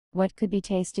What could be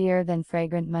tastier than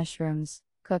fragrant mushrooms,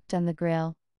 cooked on the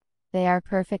grill? They are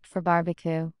perfect for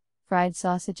barbecue, fried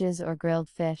sausages or grilled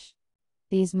fish.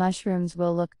 These mushrooms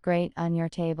will look great on your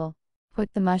table.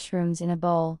 Put the mushrooms in a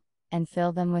bowl, and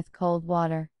fill them with cold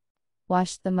water.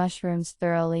 Wash the mushrooms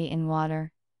thoroughly in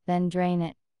water, then drain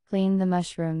it, clean the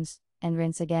mushrooms, and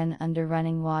rinse again under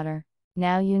running water.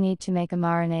 Now you need to make a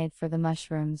marinade for the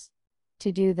mushrooms.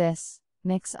 To do this,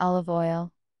 mix olive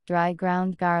oil, dry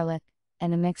ground garlic,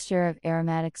 and a mixture of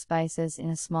aromatic spices in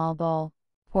a small bowl.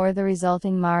 Pour the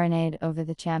resulting marinade over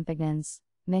the champignons,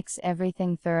 mix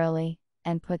everything thoroughly,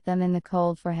 and put them in the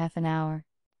cold for half an hour.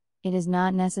 It is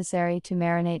not necessary to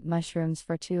marinate mushrooms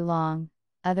for too long,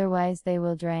 otherwise they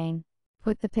will drain.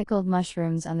 Put the pickled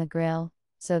mushrooms on the grill,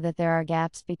 so that there are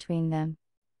gaps between them.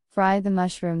 Fry the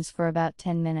mushrooms for about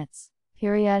 10 minutes,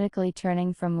 periodically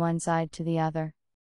turning from one side to the other.